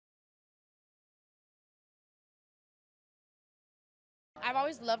I've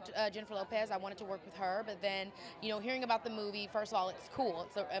always loved Jennifer Lopez. I wanted to work with her, but then, hearing about the movie, first of all, it's cool.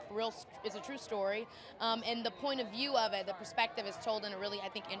 It's a true story, and the point of view of it, the perspective is told in a really, I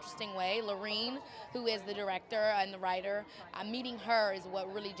think, interesting way. Lorene, who is the director and the writer, meeting her is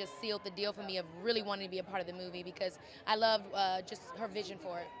what really just sealed the deal for me of really wanting to be a part of the movie because I loved just her vision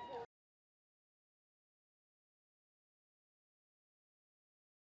for it.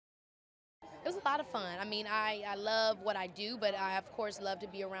 It was a lot of fun. I mean, I love what I do, but I, of course, love to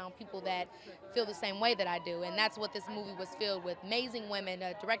be around people that feel the same way that I do. And that's what this movie was filled with. Amazing women,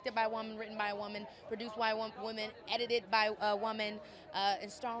 directed by a woman, written by a woman, produced by women, edited by a woman,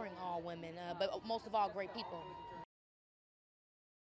 and starring all women. But most of all, great people.